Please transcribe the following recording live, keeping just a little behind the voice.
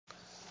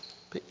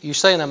You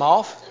saying I'm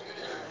off?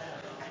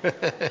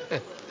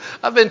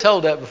 I've been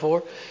told that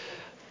before.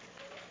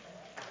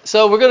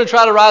 So we're going to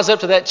try to rise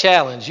up to that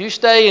challenge. You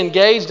stay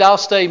engaged, I'll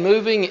stay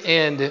moving,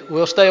 and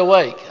we'll stay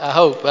awake. I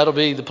hope that'll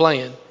be the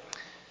plan.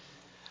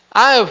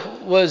 I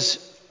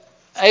was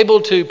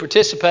able to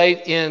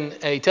participate in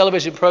a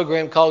television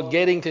program called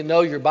Getting to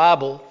Know Your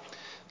Bible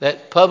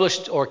that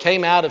published or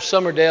came out of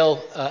Summerdale,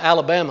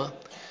 Alabama.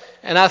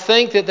 And I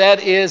think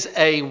that is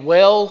a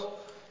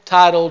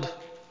well-titled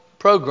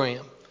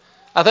program.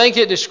 I think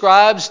it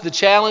describes the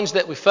challenge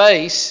that we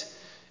face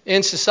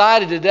in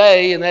society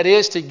today, and that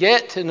is to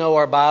get to know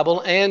our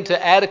Bible and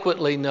to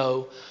adequately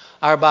know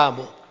our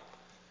Bible.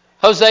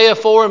 Hosea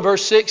 4 and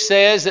verse 6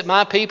 says that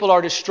my people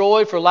are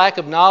destroyed for lack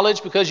of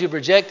knowledge. Because you've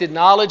rejected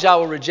knowledge, I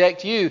will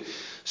reject you.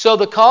 So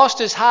the cost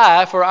is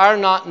high for our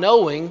not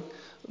knowing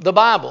the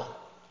Bible.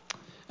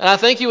 And I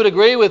think you would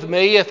agree with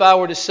me if I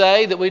were to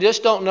say that we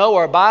just don't know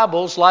our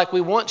Bibles like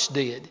we once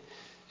did.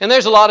 And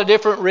there's a lot of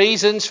different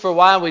reasons for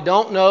why we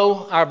don't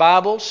know our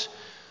Bibles.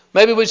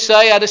 Maybe we'd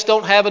say, I just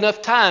don't have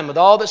enough time. With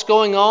all that's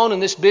going on in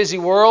this busy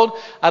world,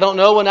 I don't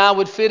know when I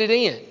would fit it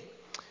in.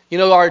 You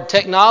know, our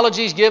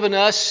technology's given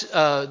us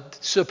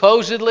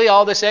supposedly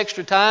all this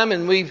extra time,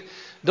 and we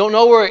don't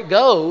know where it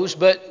goes,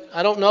 but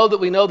I don't know that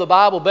we know the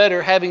Bible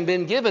better having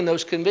been given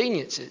those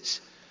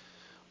conveniences.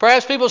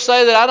 Perhaps people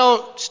say that I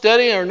don't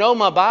study or know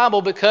my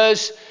Bible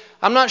because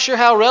I'm not sure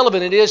how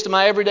relevant it is to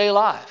my everyday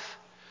life.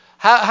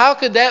 How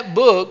could that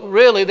book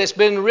really that's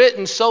been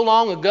written so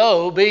long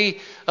ago be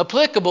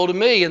applicable to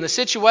me and the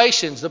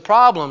situations, the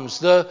problems,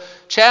 the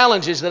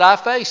challenges that I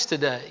face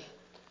today?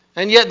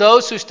 And yet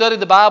those who study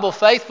the Bible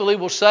faithfully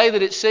will say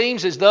that it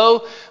seems as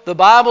though the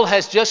Bible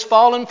has just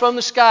fallen from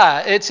the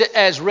sky. It's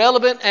as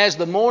relevant as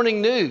the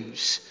morning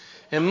news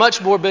and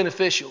much more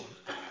beneficial.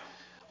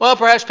 Well,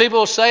 perhaps people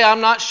will say, I'm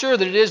not sure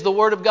that it is the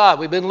Word of God.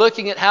 We've been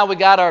looking at how we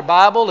got our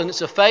Bible, and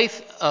it's a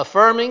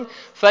faith-affirming,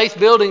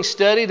 faith-building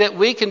study that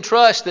we can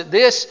trust that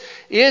this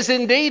is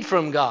indeed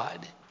from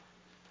God.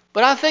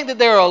 But I think that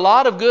there are a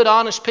lot of good,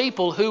 honest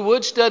people who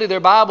would study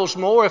their Bibles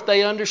more if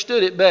they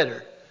understood it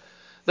better.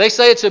 They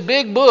say it's a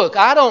big book.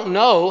 I don't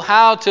know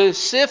how to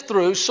sift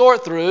through,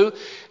 sort through,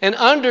 and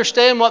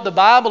understand what the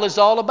Bible is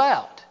all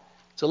about.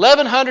 It's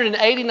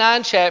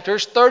 1,189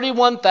 chapters,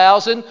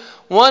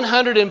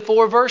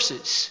 31,104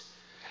 verses.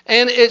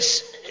 And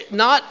it's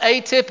not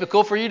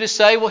atypical for you to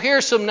say, well,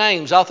 here's some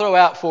names I'll throw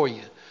out for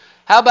you.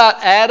 How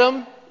about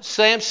Adam,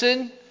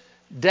 Samson,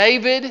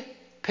 David,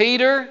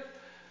 Peter,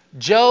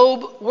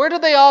 Job? Where do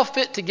they all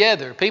fit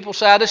together? People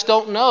say, I just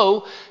don't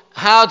know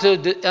how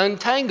to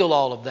untangle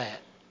all of that.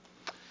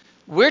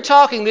 We're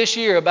talking this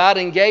year about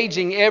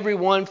engaging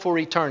everyone for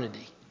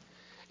eternity.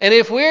 And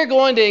if we're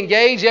going to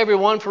engage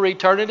everyone for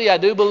eternity, I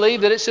do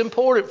believe that it's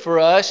important for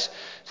us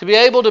to be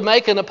able to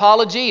make an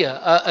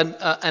apologia,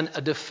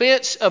 a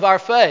defense of our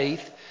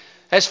faith,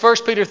 as 1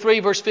 Peter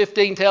 3 verse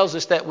 15 tells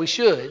us that we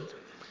should.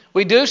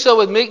 We do so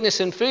with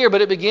meekness and fear,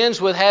 but it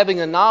begins with having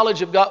a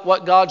knowledge of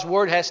what God's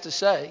Word has to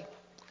say.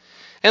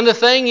 And the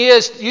thing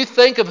is, you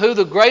think of who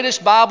the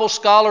greatest Bible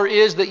scholar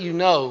is that you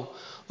know,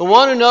 the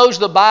one who knows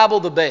the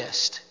Bible the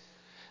best.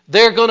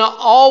 They're going to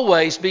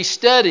always be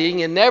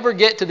studying and never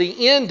get to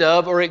the end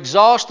of or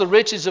exhaust the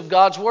riches of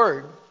God's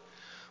Word.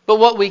 But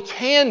what we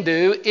can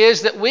do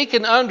is that we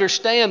can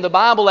understand the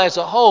Bible as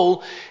a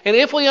whole. And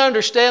if we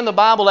understand the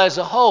Bible as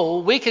a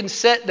whole, we can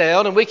sit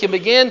down and we can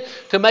begin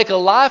to make a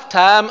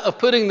lifetime of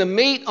putting the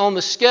meat on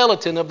the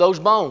skeleton of those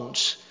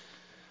bones.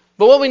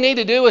 But what we need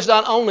to do is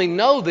not only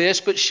know this,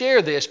 but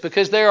share this,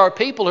 because there are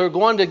people who are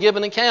going to give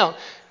an account.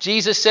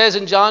 Jesus says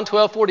in John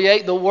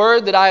 12:48, the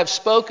word that I have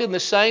spoken, the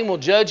same will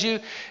judge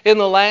you in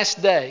the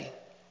last day.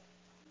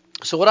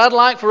 So what I'd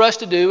like for us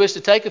to do is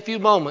to take a few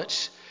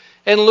moments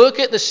and look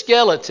at the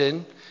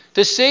skeleton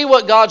to see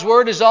what God's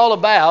Word is all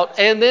about,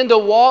 and then to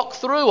walk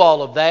through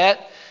all of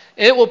that.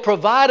 It will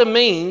provide a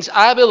means,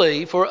 I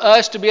believe, for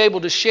us to be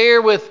able to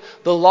share with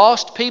the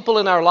lost people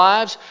in our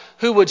lives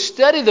who would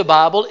study the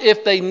Bible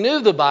if they knew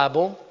the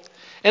Bible,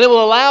 and it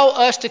will allow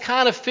us to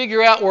kind of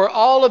figure out where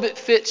all of it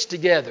fits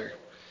together.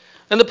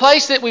 And the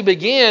place that we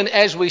begin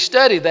as we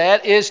study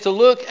that is to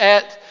look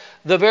at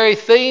the very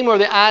theme or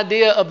the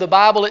idea of the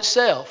Bible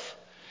itself.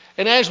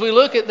 And as we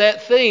look at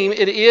that theme,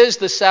 it is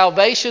the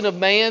salvation of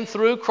man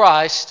through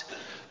Christ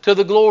to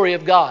the glory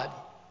of God.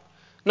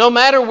 No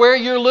matter where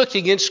you're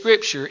looking in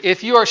Scripture,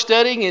 if you are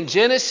studying in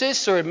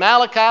Genesis or in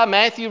Malachi,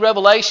 Matthew,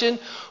 Revelation,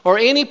 or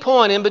any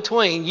point in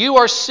between, you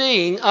are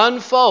seeing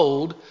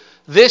unfold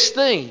this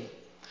theme,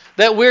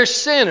 that we're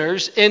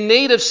sinners in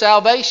need of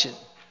salvation.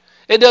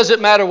 It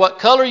doesn't matter what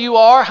color you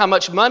are, how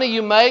much money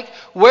you make,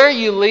 where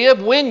you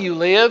live, when you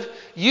live,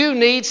 you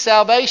need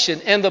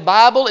salvation. And the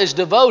Bible is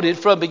devoted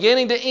from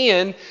beginning to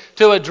end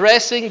to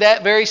addressing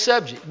that very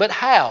subject. But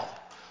how?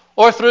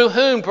 Or through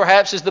whom,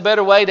 perhaps, is the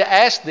better way to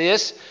ask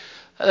this.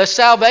 The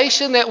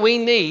salvation that we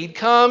need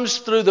comes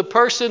through the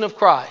person of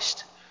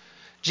Christ.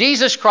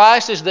 Jesus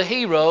Christ is the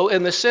hero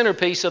and the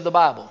centerpiece of the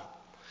Bible.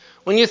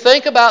 When you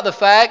think about the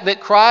fact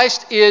that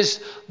Christ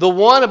is the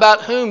one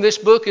about whom this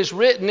book is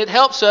written, it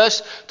helps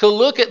us to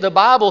look at the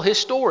Bible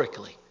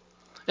historically.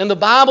 And the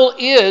Bible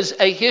is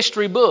a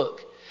history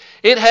book.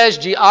 It has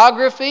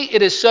geography,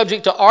 it is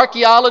subject to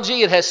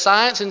archaeology, it has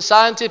science and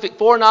scientific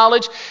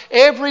foreknowledge.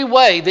 Every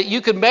way that you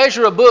could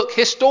measure a book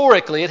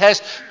historically, it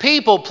has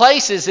people,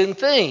 places, and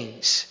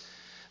things.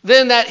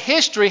 Then that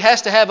history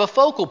has to have a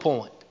focal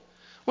point.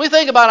 When we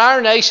think about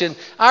our nation,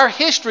 our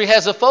history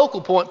has a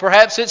focal point.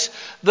 Perhaps it's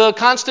the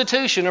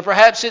Constitution, or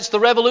perhaps it's the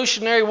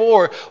Revolutionary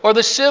War, or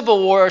the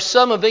Civil War, or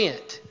some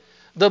event.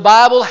 The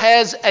Bible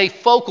has a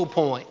focal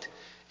point,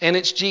 and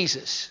it's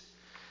Jesus.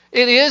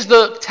 It is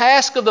the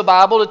task of the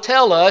Bible to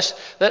tell us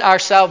that our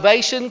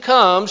salvation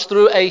comes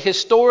through a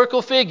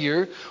historical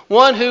figure,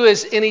 one who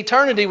is in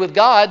eternity with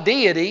God,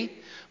 deity,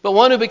 but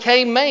one who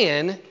became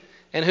man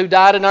and who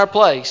died in our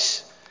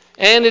place.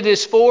 And it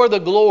is for the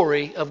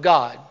glory of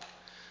God.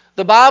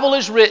 The Bible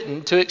is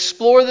written to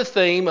explore the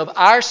theme of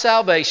our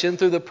salvation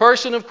through the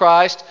person of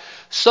Christ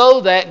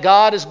so that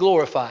God is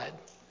glorified.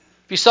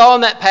 You saw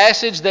in that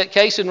passage that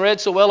Cason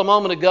read so well a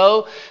moment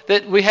ago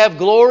that we have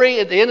glory.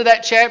 At the end of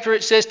that chapter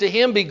it says, to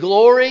him be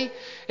glory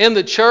in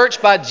the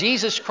church by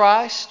Jesus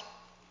Christ.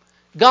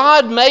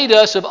 God made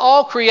us of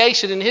all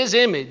creation in his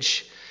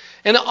image,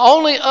 and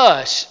only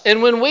us.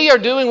 And when we are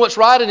doing what's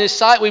right in his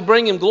sight, we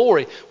bring him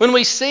glory. When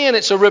we sin,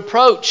 it's a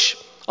reproach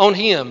on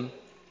him.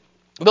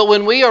 But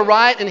when we are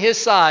right in his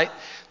sight,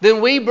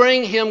 then we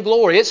bring him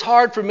glory. It's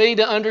hard for me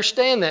to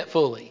understand that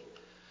fully.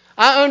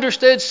 I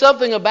understood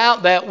something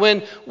about that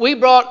when we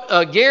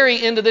brought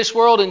Gary into this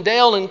world, and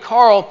Dale and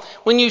Carl.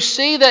 When you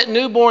see that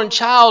newborn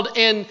child,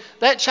 and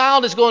that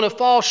child is going to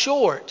fall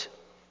short.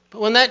 But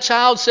when that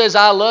child says,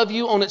 I love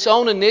you on its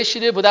own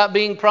initiative without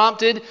being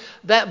prompted,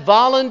 that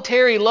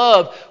voluntary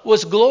love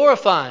was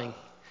glorifying.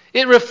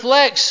 It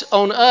reflects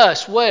on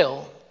us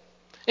well.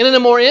 And in a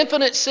more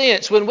infinite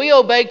sense, when we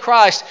obey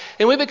Christ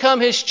and we become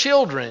his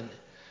children,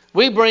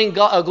 we bring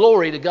a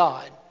glory to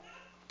God.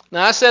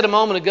 Now, I said a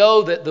moment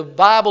ago that the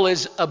Bible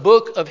is a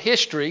book of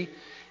history.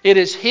 It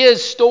is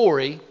his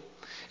story.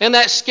 And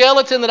that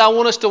skeleton that I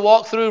want us to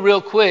walk through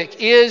real quick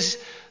is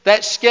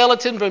that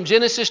skeleton from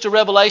Genesis to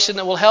Revelation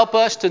that will help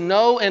us to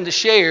know and to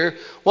share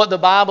what the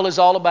Bible is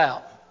all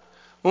about.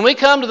 When we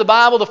come to the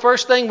Bible, the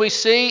first thing we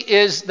see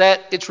is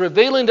that it's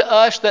revealing to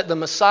us that the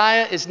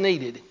Messiah is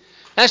needed.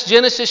 That's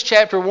Genesis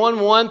chapter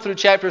 1 through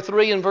chapter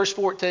 3 and verse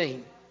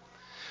 14.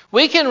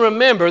 We can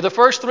remember the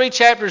first 3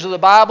 chapters of the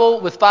Bible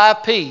with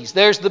 5 P's.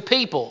 There's the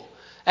people,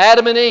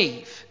 Adam and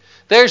Eve.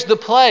 There's the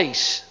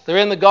place. They're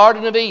in the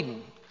Garden of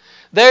Eden.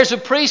 There's a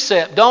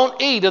precept. Don't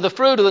eat of the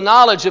fruit of the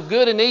knowledge of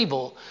good and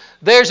evil.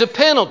 There's a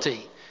penalty.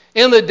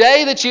 In the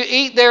day that you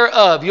eat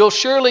thereof, you'll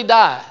surely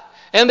die.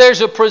 And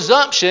there's a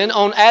presumption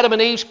on Adam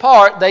and Eve's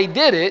part. They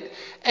did it.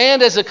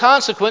 And as a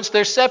consequence,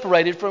 they're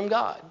separated from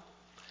God.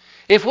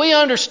 If we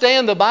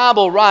understand the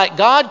Bible right,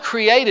 God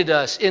created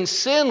us in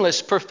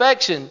sinless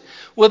perfection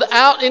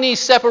without any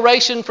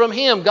separation from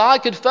him.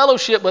 God could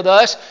fellowship with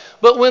us,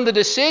 but when the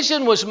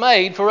decision was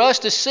made for us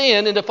to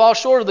sin and to fall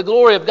short of the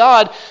glory of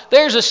God,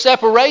 there's a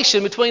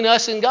separation between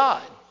us and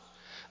God.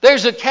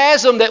 There's a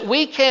chasm that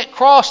we can't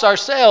cross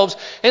ourselves,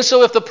 and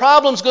so if the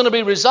problem's going to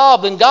be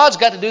resolved, then God's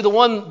got to do the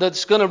one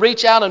that's going to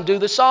reach out and do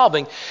the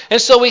solving. And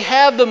so we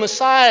have the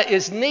Messiah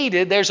is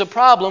needed. There's a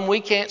problem we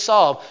can't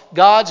solve.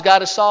 God's got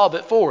to solve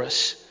it for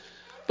us.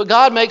 But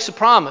God makes a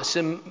promise.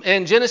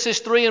 In Genesis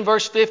 3 and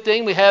verse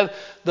 15, we have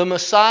the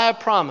Messiah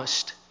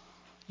promised.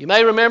 You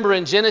may remember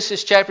in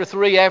Genesis chapter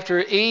 3,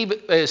 after Eve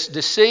is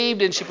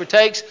deceived and she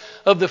partakes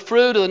of the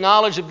fruit of the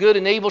knowledge of good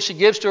and evil, she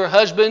gives to her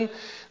husband,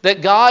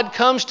 that God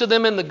comes to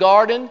them in the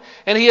garden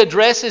and he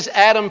addresses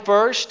Adam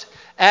first.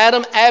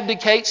 Adam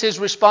abdicates his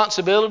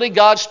responsibility.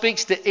 God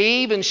speaks to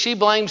Eve and she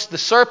blames the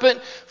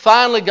serpent.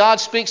 Finally, God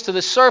speaks to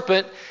the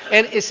serpent,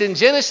 and it's in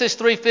Genesis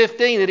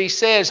 3:15 that he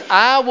says,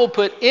 I will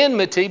put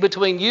enmity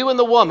between you and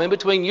the woman,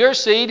 between your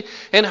seed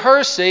and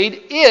her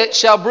seed. It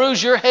shall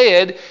bruise your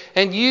head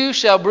and you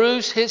shall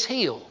bruise his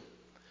heel.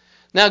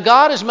 Now,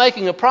 God is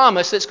making a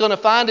promise that's going to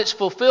find its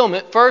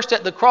fulfillment first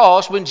at the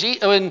cross when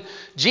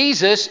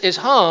Jesus is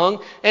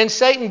hung and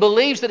Satan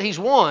believes that he's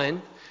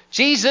won.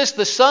 Jesus,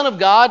 the Son of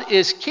God,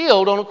 is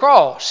killed on a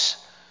cross.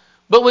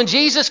 But when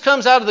Jesus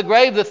comes out of the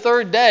grave the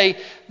third day,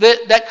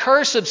 that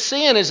curse of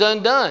sin is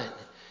undone.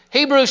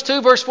 Hebrews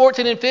 2 verse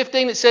 14 and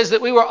 15, it says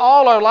that we were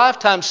all our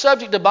lifetime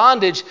subject to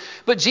bondage,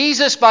 but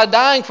Jesus, by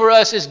dying for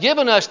us, has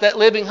given us that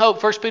living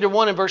hope. 1 Peter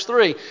 1 and verse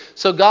 3.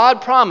 So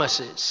God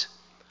promises,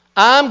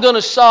 I'm going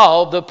to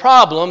solve the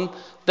problem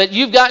that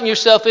you've gotten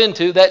yourself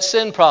into, that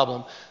sin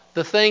problem.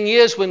 The thing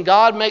is, when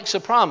God makes a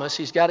promise,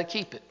 he's got to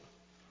keep it.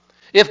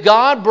 If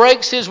God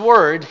breaks his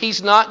word,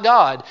 he's not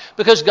God,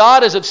 because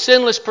God is of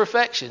sinless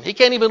perfection. He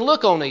can't even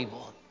look on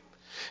evil.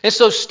 And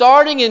so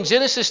starting in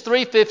Genesis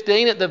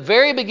 3:15, at the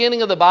very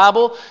beginning of the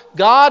Bible,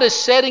 God is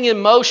setting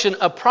in motion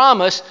a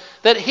promise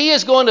that he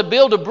is going to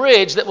build a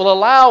bridge that will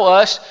allow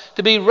us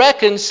to be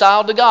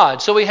reconciled to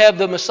God. So we have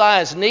the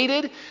Messiah's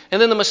needed,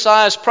 and then the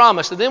Messiah's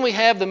promised, and then we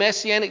have the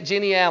Messianic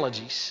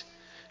genealogies.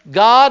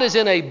 God is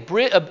in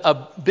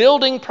a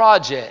building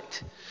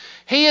project.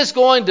 He is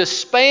going to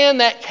span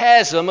that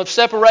chasm of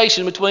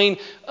separation between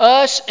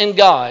us and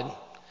God.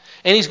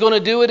 And He's going to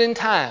do it in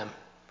time.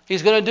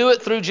 He's going to do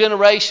it through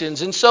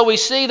generations. And so we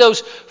see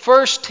those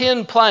first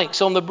 10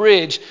 planks on the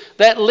bridge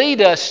that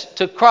lead us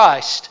to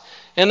Christ.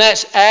 And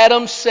that's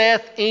Adam,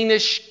 Seth,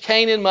 Enosh,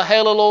 Canaan,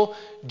 Mahalalel,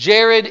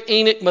 Jared,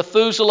 Enoch,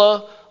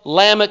 Methuselah,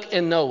 Lamech,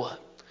 and Noah.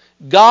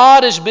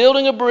 God is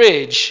building a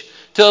bridge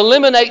to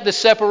eliminate the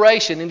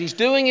separation, and He's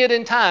doing it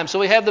in time. So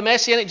we have the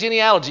Messianic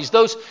genealogies,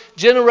 those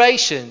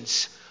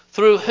generations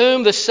through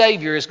whom the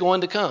Savior is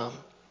going to come.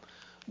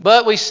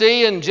 But we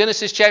see in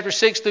Genesis chapter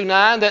 6 through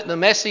 9 that the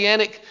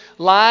Messianic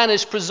line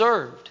is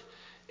preserved.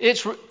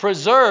 It's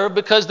preserved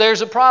because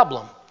there's a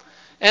problem.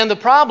 And the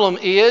problem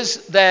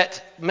is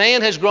that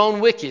man has grown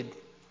wicked.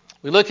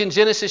 We look in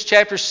Genesis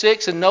chapter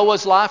 6 in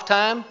Noah's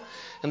lifetime,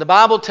 and the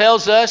Bible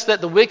tells us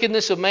that the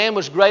wickedness of man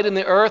was great in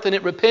the earth, and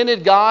it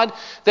repented God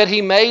that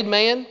He made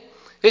man.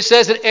 It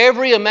says that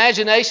every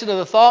imagination of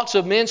the thoughts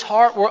of men's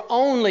heart were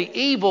only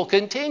evil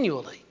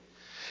continually.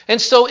 And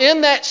so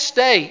in that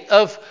state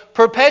of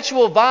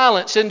perpetual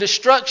violence and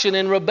destruction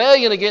and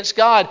rebellion against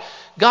God,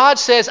 God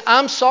says,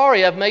 I'm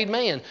sorry I've made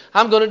man.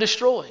 I'm going to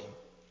destroy him.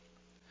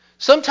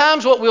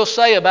 Sometimes what we'll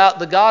say about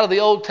the God of the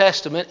Old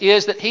Testament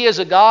is that He is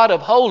a God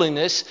of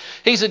holiness.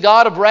 He's a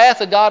God of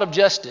wrath, a God of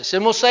justice.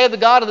 And we'll say of the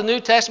God of the New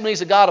Testament, He's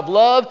a God of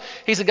love.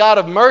 He's a God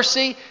of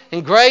mercy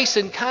and grace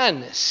and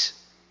kindness.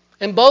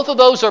 And both of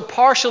those are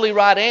partially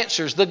right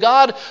answers. The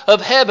God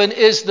of heaven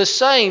is the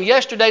same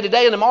yesterday,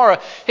 today, and tomorrow.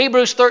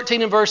 Hebrews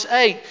 13 and verse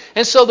 8.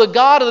 And so the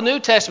God of the New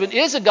Testament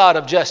is a God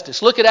of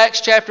justice. Look at Acts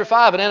chapter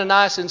 5 and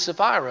Ananias and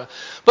Sapphira.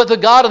 But the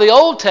God of the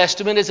Old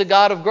Testament is a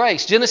God of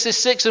grace. Genesis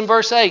 6 and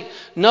verse 8.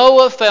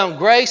 Noah found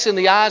grace in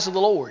the eyes of the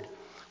Lord.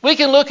 We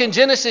can look in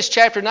Genesis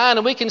chapter 9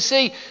 and we can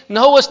see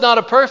Noah's not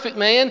a perfect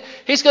man.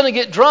 He's going to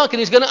get drunk and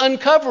he's going to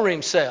uncover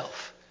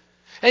himself.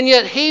 And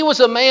yet he was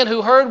a man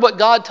who heard what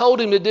God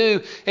told him to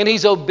do, and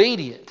he's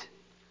obedient.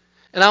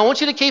 And I want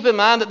you to keep in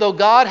mind that though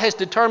God has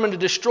determined to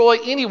destroy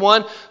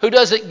anyone who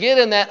doesn't get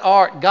in that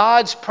ark,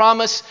 God's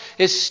promise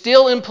is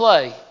still in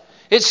play.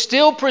 It's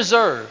still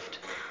preserved.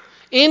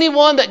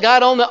 Anyone that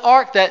got on the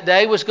ark that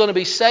day was going to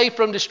be saved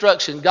from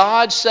destruction.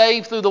 God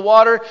saved through the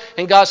water,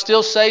 and God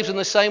still saves in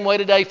the same way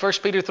today. 1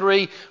 Peter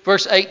 3,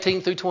 verse 18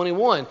 through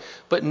 21.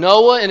 But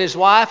Noah and his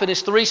wife and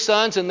his 3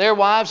 sons and their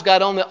wives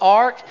got on the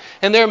ark,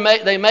 and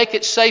they make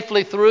it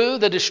safely through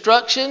the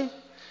destruction.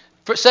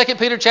 2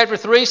 Peter chapter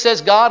 3 says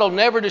God will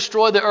never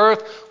destroy the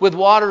earth with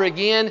water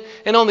again.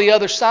 And on the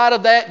other side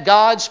of that,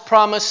 God's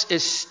promise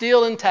is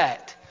still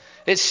intact.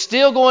 It's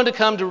still going to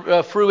come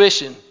to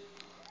fruition.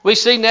 We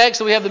see next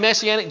that we have the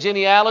Messianic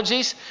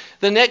genealogies.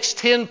 The next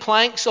 10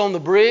 planks on the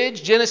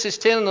bridge, Genesis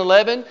 10 and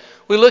 11.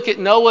 We look at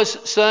Noah's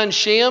son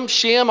Shem.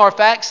 Shem,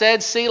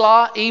 Arphaxad,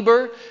 Selah,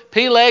 Eber,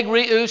 Peleg,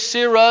 Reu,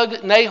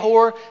 Serug,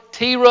 Nahor,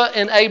 Terah,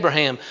 and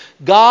Abraham.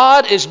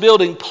 God is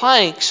building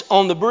planks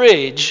on the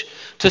bridge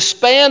to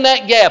span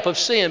that gap of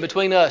sin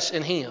between us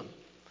and Him.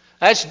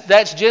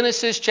 That's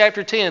Genesis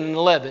chapter 10 and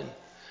 11.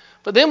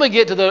 But then we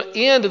get to the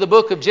end of the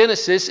book of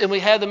Genesis and we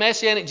have the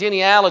Messianic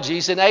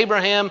genealogies in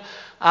Abraham,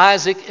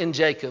 Isaac, and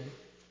Jacob.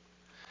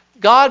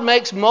 God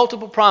makes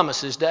multiple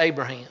promises to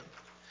Abraham.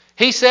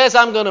 He says,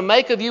 I'm going to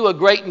make of you a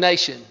great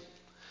nation.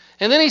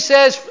 And then He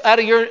says, out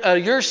of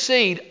your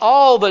seed,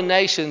 all the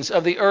nations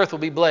of the earth will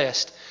be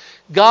blessed.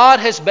 God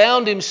has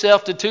bound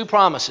Himself to 2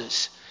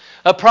 promises.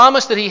 A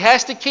promise that He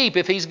has to keep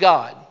if He's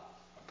God.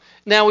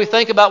 Now we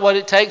think about what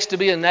it takes to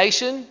be a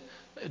nation.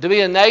 To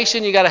be a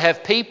nation, you got to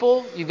have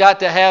people, you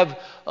got to have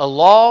a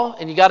law,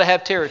 and you got to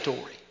have territory.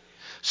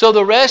 So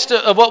the rest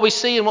of what we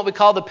see in what we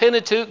call the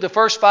Pentateuch, the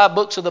first 5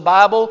 books of the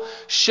Bible,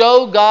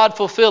 show God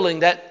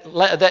fulfilling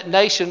that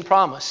nation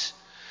promise.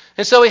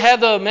 And so we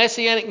have the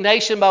Messianic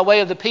nation by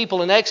way of the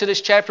people in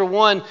Exodus chapter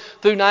 1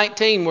 through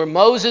 19, where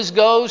Moses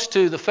goes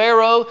to the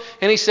Pharaoh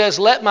and he says,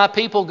 let my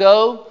people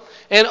go.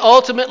 And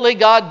ultimately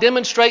God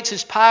demonstrates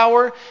His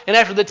power. And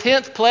after the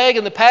 10th plague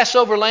and the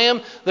Passover lamb,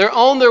 they're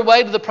on their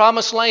way to the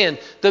promised land.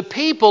 The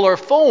people are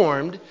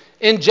formed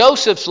in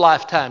Joseph's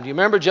lifetime. Do you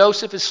remember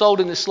Joseph is sold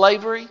into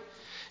slavery?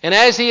 And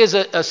as he is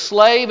a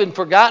slave and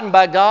forgotten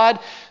by God,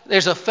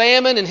 there's a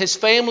famine and his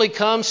family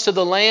comes to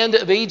the land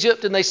of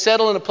Egypt and they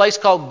settle in a place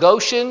called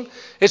Goshen.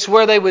 It's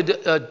where they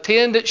would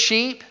tend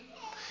sheep.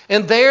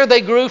 And there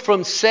they grew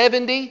from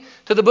 70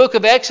 to the book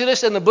of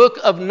Exodus and the book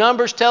of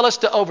Numbers tell us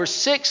to over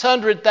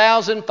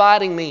 600,000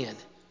 fighting men.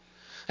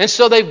 And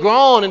so they've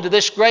grown into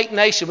this great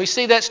nation. We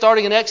see that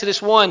starting in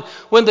Exodus 1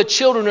 when the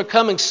children are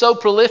coming so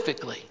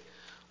prolifically.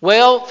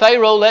 Well,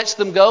 Pharaoh lets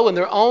them go and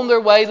they're on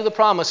their way to the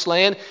promised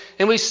land.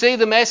 And we see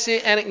the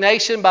Messianic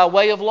nation by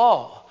way of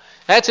law.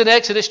 That's in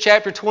Exodus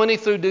chapter 20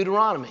 through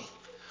Deuteronomy.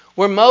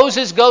 Where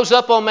Moses goes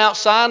up on Mount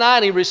Sinai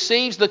and he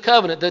receives the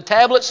covenant, the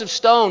tablets of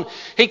stone.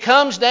 He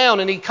comes down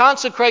and he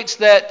consecrates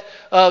that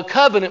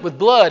covenant with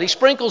blood. He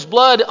sprinkles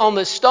blood on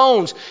the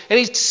stones and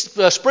he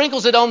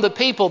sprinkles it on the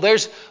people.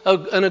 There's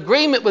an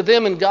agreement with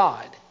them and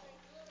God.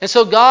 And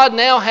so God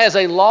now has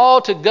a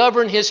law to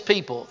govern His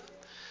people.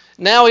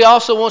 Now he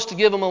also wants to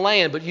give them a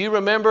land. But you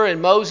remember in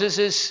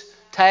Moses'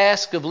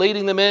 task of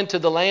leading them into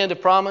the land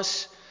of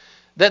promise,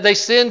 that they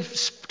send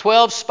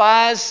 12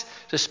 spies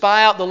to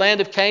spy out the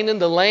land of Canaan,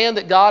 the land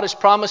that God has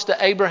promised to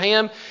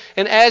Abraham.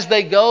 And as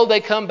they go, they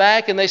come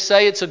back and they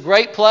say it's a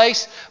great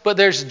place, but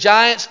there's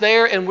giants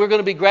there and we're going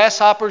to be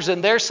grasshoppers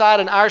in their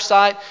sight and our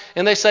sight.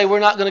 And they say we're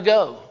not going to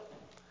go.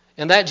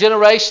 And that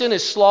generation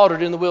is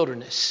slaughtered in the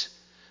wilderness.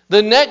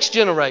 The next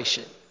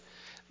generation,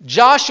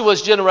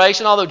 Joshua's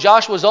generation, although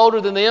Joshua was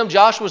older than them,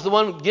 Joshua was the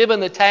one given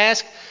the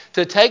task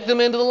to take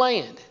them into the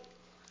land.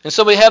 And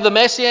so we have the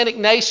Messianic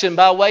nation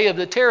by way of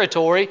the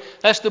territory.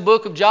 That's the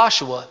book of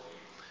Joshua.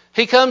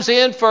 He comes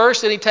in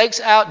first and he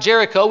takes out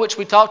Jericho, which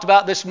we talked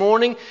about this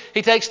morning.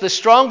 He takes the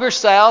stronger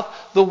south,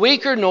 the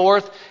weaker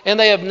north, and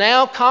they have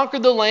now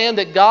conquered the land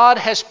that God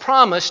has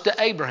promised to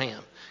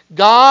Abraham.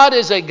 God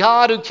is a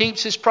God who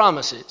keeps his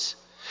promises.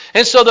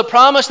 And so the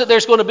promise that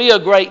there's going to be a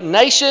great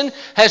nation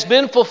has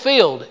been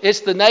fulfilled. It's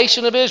the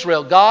nation of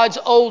Israel, God's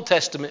Old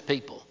Testament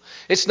people.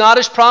 It's not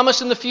his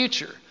promise in the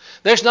future.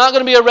 There's not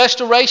going to be a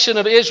restoration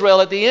of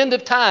Israel at the end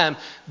of time.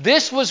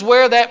 This was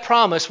where that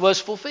promise was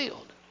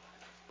fulfilled.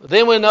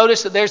 Then we'll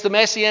notice that there's the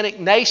Messianic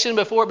nation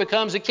before it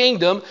becomes a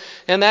kingdom,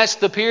 and that's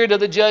the period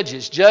of the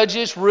Judges.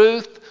 Judges,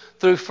 Ruth,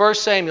 through 1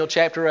 Samuel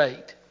chapter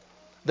 8.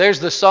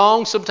 There's the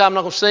song, sometime I'm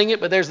not going to sing it,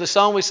 but there's the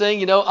song we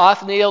sing,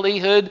 Othniel,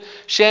 Ehud,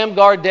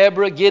 Shamgar,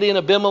 Deborah, Gideon,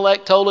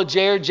 Abimelech, Tola,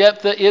 Jair,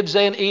 Jephthah,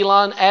 Ibzan,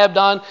 Elon,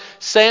 Abdon,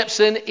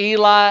 Samson,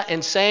 Eli,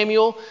 and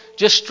Samuel.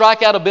 Just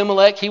strike out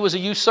Abimelech. He was a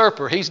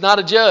usurper. He's not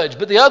a judge,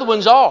 but the other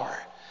ones are.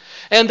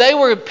 And they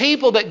were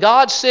people that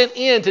God sent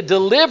in to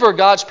deliver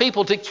God's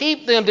people, to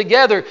keep them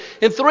together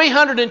in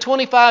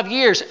 325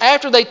 years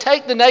after they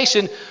take the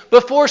nation,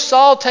 before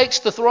Saul takes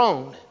the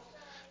throne.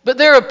 But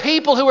there are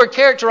people who are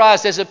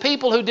characterized as a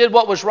people who did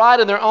what was right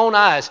in their own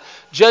eyes.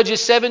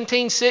 Judges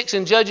 17:6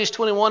 and Judges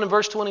 21 and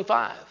verse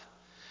 25.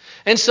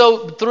 And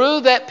so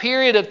through that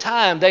period of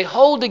time, they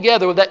hold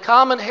together with that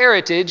common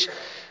heritage.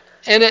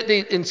 And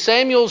in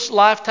Samuel's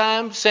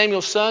lifetime,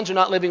 Samuel's sons are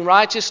not living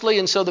righteously.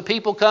 And so the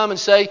people come and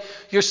say,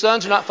 your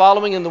sons are not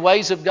following in the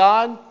ways of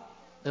God.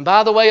 And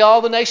by the way,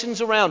 all the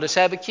nations around us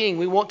have a king.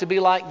 We want to be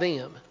like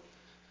them.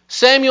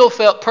 Samuel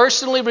felt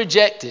personally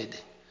rejected.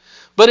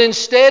 But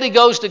instead he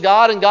goes to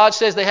God and God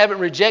says, they haven't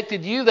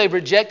rejected you, they've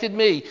rejected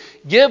me.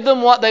 Give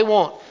them what they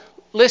want.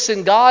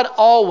 Listen, God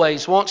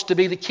always wants to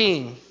be the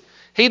king.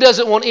 He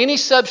doesn't want any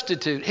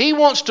substitute. He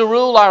wants to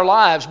rule our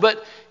lives,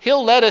 but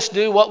he'll let us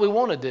do what we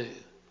want to do.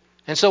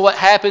 And so what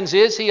happens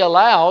is he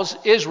allows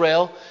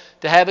Israel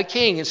to have a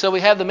king. And so we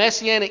have the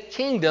Messianic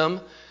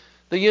kingdom,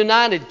 the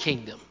united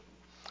kingdom.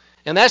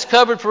 And that's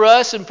covered for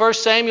us in 1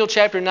 Samuel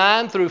chapter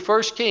 9 through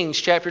 1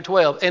 Kings chapter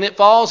 12. And it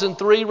falls in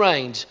 3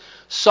 reigns: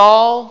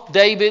 Saul,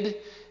 David,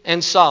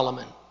 and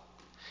Solomon.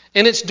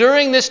 And it's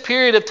during this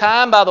period of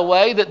time, by the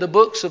way, that the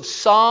books of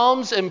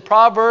Psalms and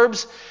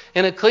Proverbs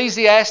and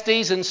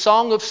Ecclesiastes and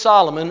Song of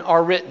Solomon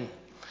are written.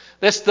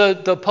 That's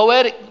the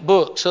poetic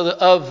books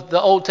of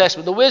the Old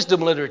Testament, the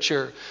wisdom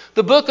literature.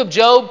 The book of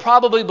Job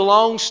probably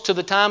belongs to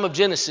the time of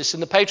Genesis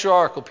in the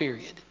patriarchal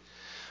period.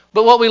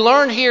 But what we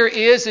learn here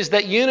is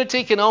that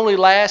unity can only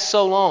last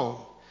so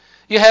long.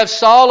 You have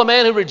Saul, a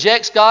man who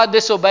rejects God,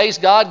 disobeys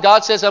God.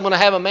 God says, I'm going to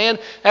have a man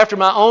after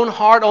my own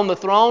heart on the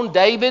throne.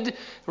 David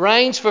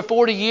reigns for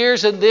 40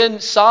 years, and then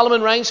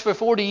Solomon reigns for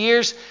 40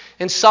 years.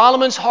 And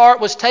Solomon's heart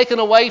was taken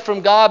away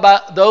from God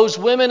by those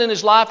women in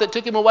his life that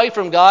took him away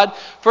from God.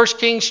 1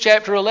 Kings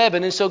chapter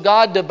 11. And so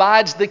God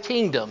divides the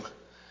kingdom.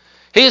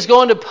 He is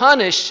going to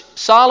punish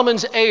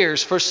Solomon's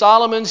heirs for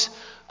Solomon's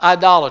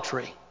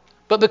idolatry.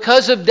 But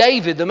because of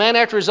David, the man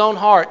after his own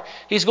heart,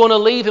 he's going to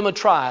leave him a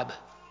tribe.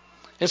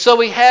 And so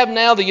we have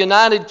now the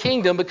united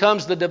kingdom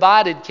becomes the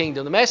divided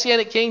kingdom. The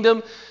Messianic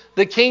kingdom,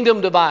 the kingdom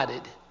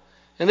divided.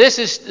 And this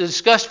is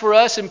discussed for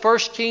us in 1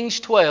 Kings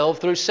 12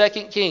 through 2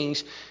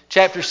 Kings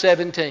chapter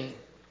 17.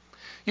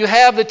 You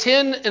have the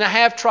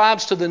 10.5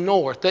 tribes to the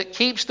north that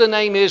keeps the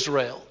name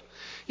Israel.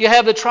 You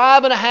have the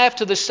tribe and a half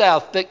to the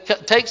south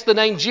that takes the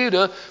name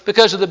Judah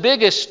because of the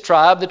biggest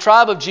tribe, the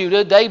tribe of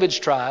Judah, David's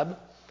tribe.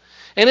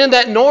 And in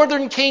that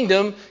northern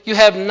kingdom, you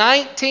have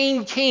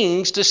 19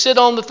 kings to sit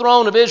on the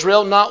throne of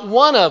Israel. Not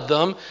one of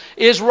them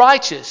is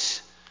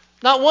righteous.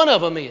 Not one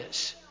of them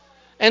is.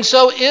 And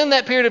so in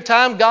that period of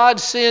time, God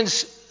sends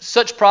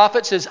such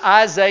prophets as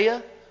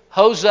Isaiah,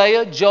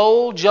 Hosea,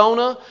 Joel,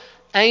 Jonah,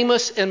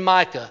 Amos, and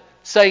Micah,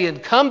 saying,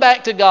 come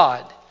back to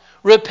God.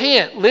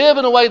 Repent. Live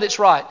in a way that's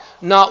right.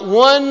 Not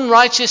one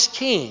righteous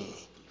king.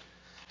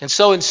 And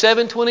so in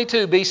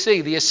 722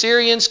 BC, the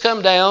Assyrians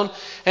come down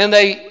and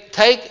they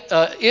take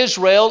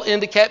Israel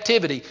into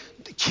captivity.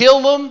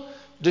 Kill them,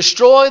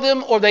 destroy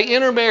them, or they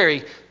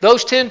intermarry.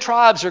 Those 10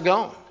 tribes are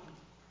gone.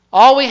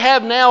 All we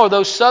have now are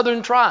those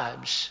southern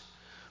tribes.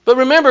 But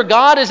remember,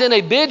 God is in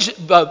a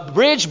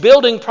bridge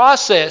building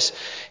process.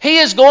 He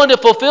is going to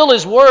fulfill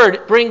His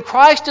word, bring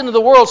Christ into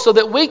the world so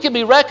that we can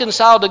be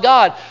reconciled to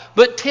God.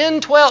 But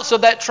 10/12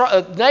 of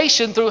that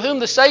nation through whom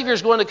the Savior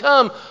is going to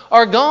come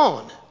are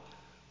gone.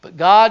 But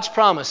God's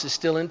promise is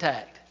still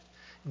intact.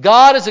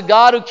 God is a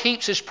God who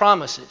keeps His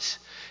promises.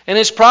 And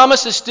His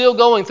promise is still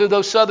going through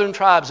those southern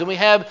tribes. And we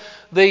have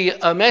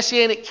the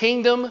Messianic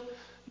kingdom,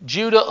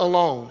 Judah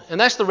alone. And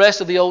that's the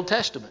rest of the Old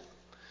Testament.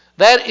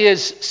 That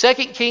is 2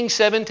 Kings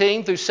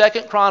 17 through 2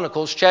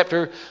 Chronicles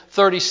chapter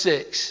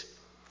 36.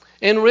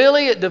 And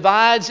really it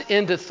divides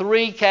into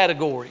three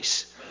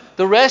categories.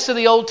 The rest of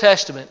the Old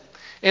Testament,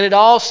 and it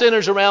all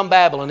centers around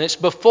Babylon. It's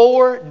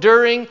before,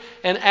 during,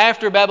 and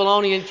after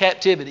Babylonian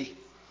captivity.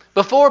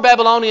 Before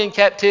Babylonian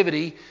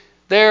captivity,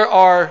 there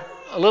are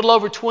a little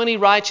over 20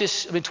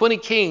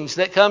 kings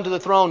that come to the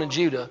throne in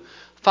Judah.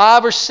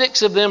 5 or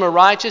 6 of them are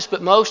righteous,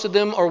 but most of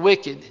them are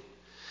wicked.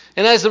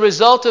 And as a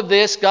result of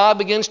this, God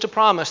begins to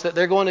promise that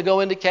they're going to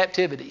go into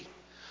captivity.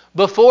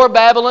 Before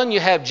Babylon, you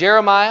have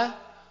Jeremiah,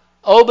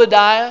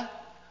 Obadiah,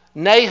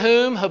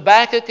 Nahum,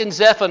 Habakkuk, and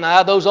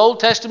Zephaniah, those Old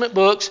Testament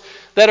books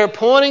that are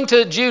pointing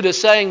to Judah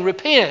saying,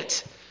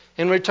 repent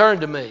and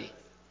return to me.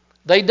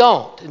 They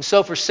don't. And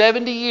so for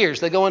 70 years,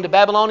 they go into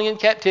Babylonian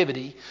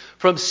captivity.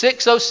 From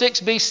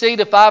 606 BC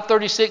to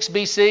 536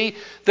 BC,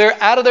 they're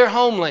out of their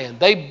homeland.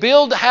 They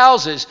build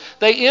houses.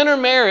 They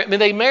intermarry.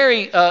 They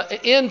marry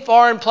in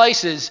foreign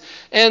places,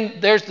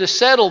 and there's to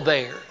settle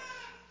there.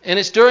 And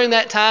it's during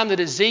that time that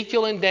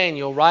Ezekiel and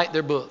Daniel write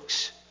their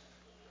books.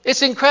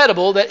 It's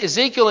incredible that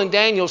Ezekiel and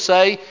Daniel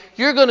say,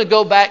 you're going to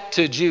go back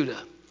to Judah.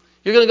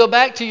 You're going to go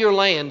back to your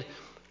land.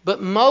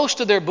 But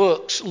most of their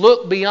books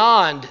look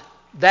beyond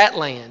that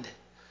land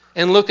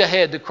and look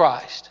ahead to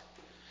Christ.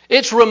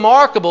 It's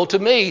remarkable to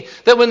me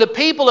that when the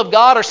people of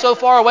God are so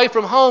far away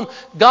from home,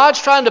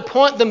 God's trying to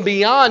point them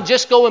beyond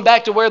just going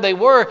back to where they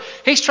were.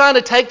 He's trying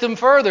to take them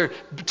further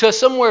to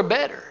somewhere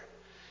better.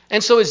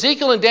 And so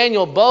Ezekiel and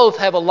Daniel both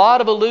have a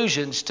lot of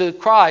allusions to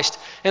Christ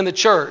and the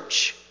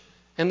church.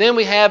 And then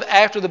we have,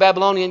 after the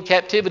Babylonian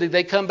captivity,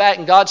 they come back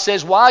and God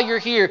says, while you're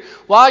here,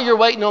 while you're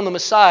waiting on the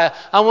Messiah,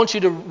 I want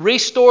you to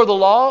restore the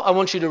law, I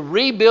want you to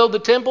rebuild the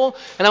temple,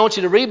 and I want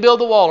you to rebuild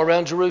the wall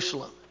around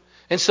Jerusalem.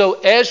 And so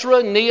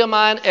Ezra,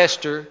 Nehemiah, and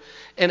Esther,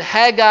 and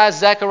Haggai,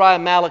 Zechariah,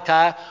 and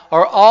Malachi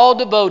are all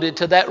devoted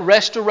to that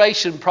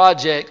restoration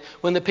project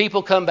when the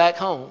people come back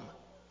home.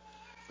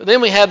 But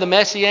then we have the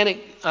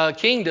Messianic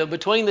kingdom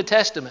between the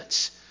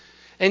Testaments.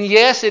 And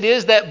yes, it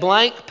is that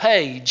blank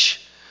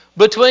page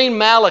between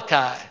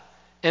Malachi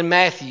and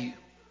Matthew.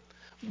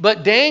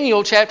 But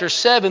Daniel chapter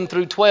 7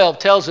 through 12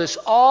 tells us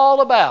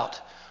all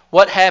about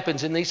what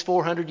happens in these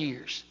 400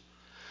 years.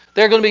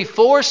 There are going to be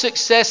 4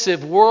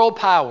 successive world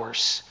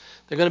powers.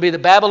 They're going to be the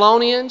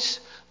Babylonians,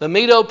 the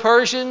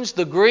Medo-Persians,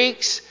 the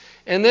Greeks,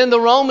 and then the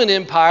Roman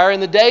Empire.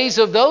 In the days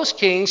of those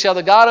kings shall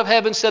the God of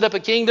heaven set up a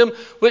kingdom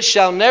which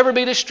shall never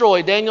be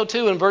destroyed. Daniel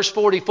 2 and verse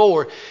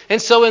 44.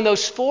 And so in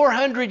those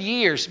 400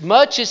 years,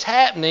 much is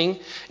happening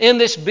in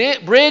this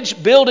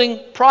bridge building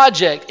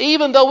project.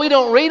 Even though we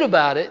don't read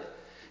about it,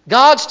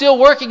 God's still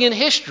working in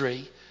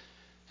history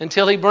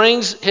until He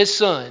brings His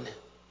Son.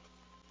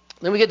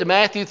 Then we get to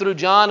Matthew through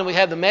John and we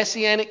have the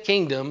Messianic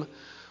kingdom.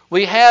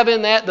 We have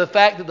in that the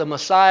fact that the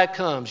Messiah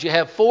comes. You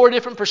have 4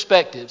 different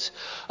perspectives.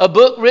 A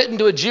book written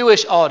to a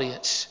Jewish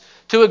audience,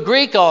 to a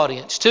Greek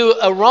audience, to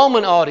a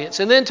Roman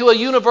audience, and then to a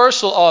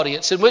universal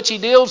audience in which He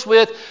deals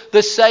with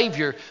the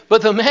Savior.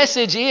 But the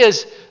message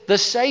is the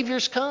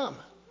Savior's come.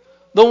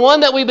 The one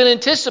that we've been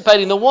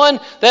anticipating, the one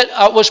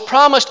that was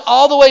promised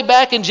all the way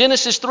back in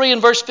Genesis 3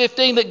 and verse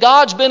 15, that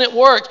God's been at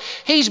work.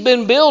 He's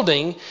been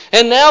building,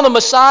 and now the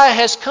Messiah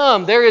has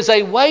come. There is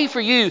a way for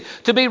you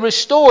to be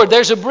restored.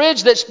 There's a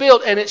bridge that's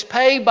built, and it's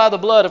paved by the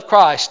blood of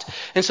Christ.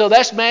 And so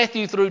that's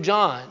Matthew through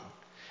John.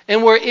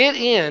 And where it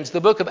ends, the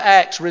book of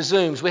Acts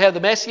resumes. We have the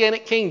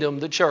Messianic kingdom,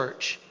 the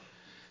church.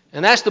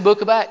 And that's the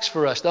book of Acts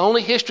for us, the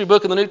only history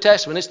book in the New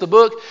Testament. It's the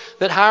book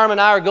that Hiram and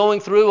I are going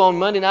through on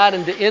Monday night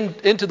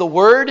into the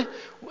Word,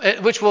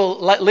 which will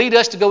lead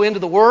us to go into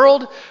the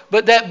world.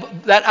 But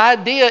that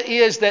idea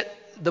is that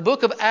the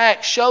book of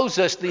Acts shows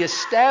us the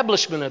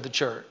establishment of the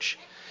church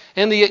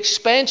and the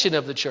expansion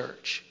of the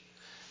church.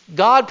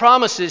 God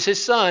promises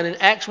His Son in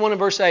Acts 1 and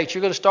verse 8,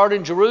 you're going to start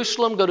in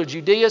Jerusalem, go to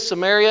Judea,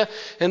 Samaria,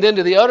 and then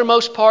to the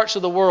uttermost parts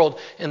of the world.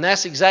 And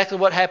that's exactly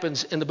what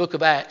happens in the book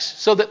of Acts.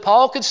 So that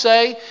Paul could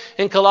say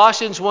in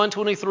Colossians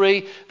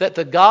 1:23 that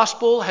the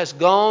gospel has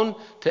gone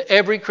to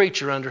every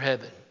creature under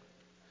heaven.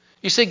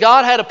 You see,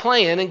 God had a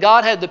plan, and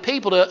God had the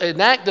people to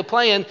enact the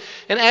plan.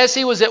 And as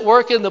He was at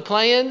work in the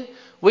plan,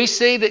 we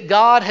see that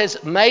God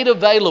has made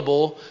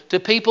available to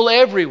people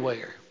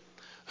everywhere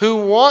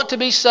who want to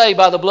be saved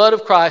by the blood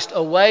of Christ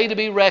a way to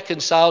be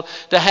reconciled,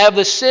 to have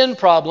the sin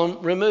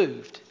problem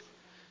removed.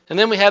 And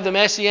then we have the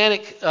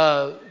Messianic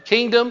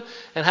kingdom,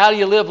 and how do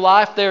you live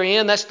life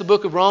therein? That's the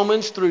book of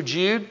Romans through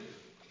Jude.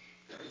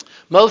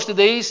 Most of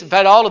these, in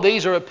fact all of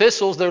these are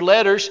epistles, they're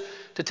letters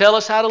to tell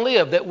us how to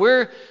live, that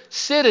we're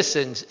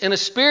citizens in a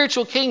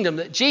spiritual kingdom,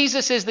 that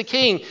Jesus is the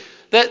King,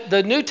 that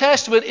the New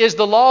Testament is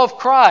the law of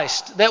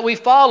Christ that we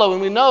follow,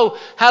 and we know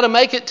how to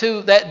make it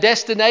to that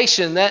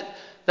destination, that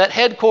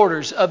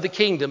headquarters of the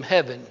kingdom,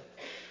 heaven.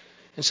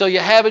 And so you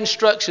have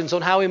instructions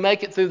on how we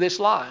make it through this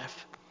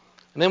life.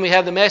 And then we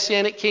have the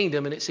Messianic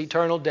kingdom and its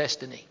eternal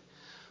destiny.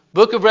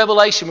 Book of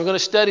Revelation, we're going to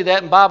study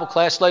that in Bible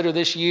class later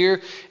this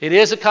year. It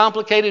is a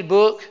complicated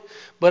book,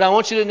 but I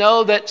want you to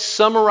know that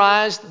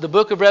summarized, the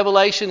book of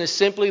Revelation is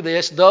simply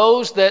this: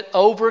 those that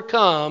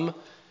overcome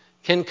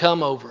can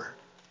come over.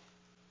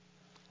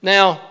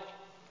 Now,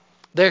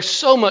 there's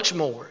so much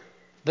more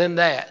than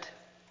that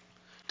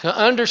to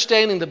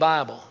understanding the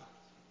Bible.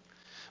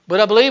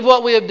 But I believe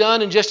what we have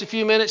done in just a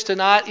few minutes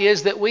tonight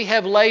is that we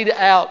have laid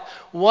out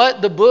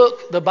what the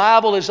book, the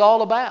Bible, is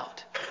all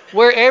about.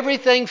 Where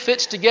everything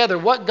fits together,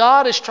 what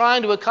God is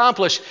trying to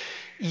accomplish.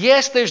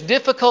 Yes, there's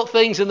difficult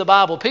things in the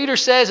Bible. Peter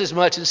says as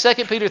much in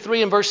 2 Peter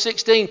 3 and verse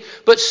 16,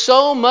 but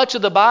so much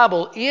of the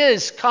Bible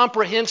is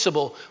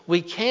comprehensible.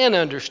 We can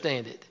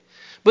understand it.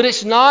 But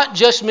it's not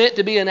just meant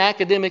to be an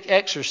academic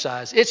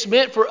exercise. It's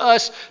meant for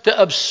us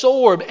to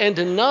absorb and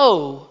to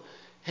know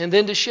and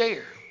then to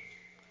share.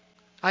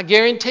 I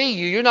guarantee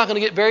you, you're not going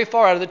to get very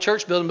far out of the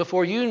church building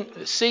before you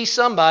see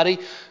somebody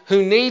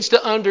who needs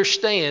to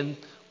understand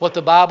what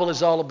the Bible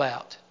is all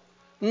about.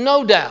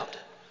 No doubt.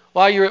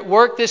 While you're at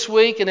work this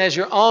week and as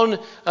you're on,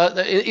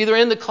 either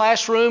in the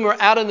classroom or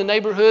out in the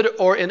neighborhood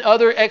or in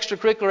other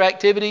extracurricular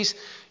activities,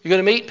 you're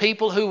going to meet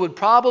people who would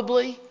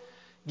probably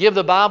give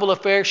the Bible a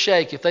fair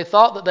shake if they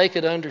thought that they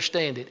could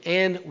understand it.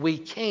 And we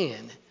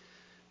can.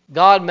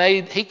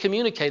 He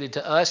communicated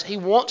to us. He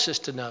wants us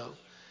to know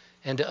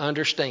and to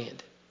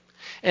understand.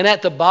 And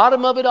at the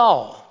bottom of it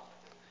all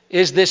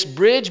is this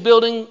bridge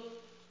building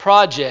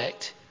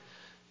project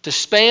to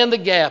span the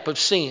gap of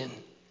sin.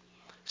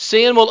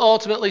 Sin will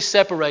ultimately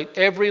separate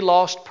every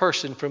lost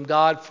person from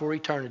God for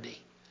eternity.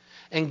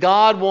 And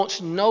God wants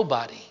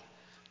nobody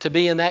to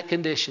be in that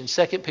condition.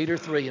 2 Peter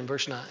 3 and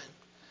verse 9.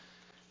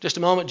 Just a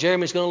moment,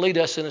 Jeremy's going to lead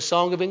us in a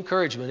song of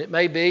encouragement. It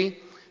may be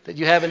that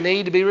you have a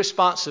need to be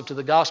responsive to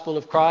the gospel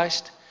of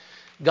Christ.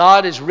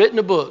 God has written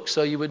a book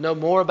so you would know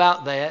more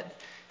about that.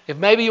 If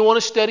maybe you want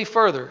to study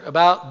further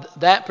about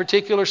that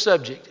particular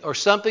subject or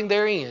something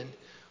therein,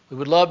 we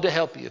would love to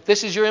help you. If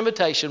this is your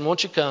invitation,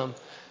 won't you come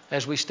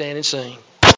as we stand and sing?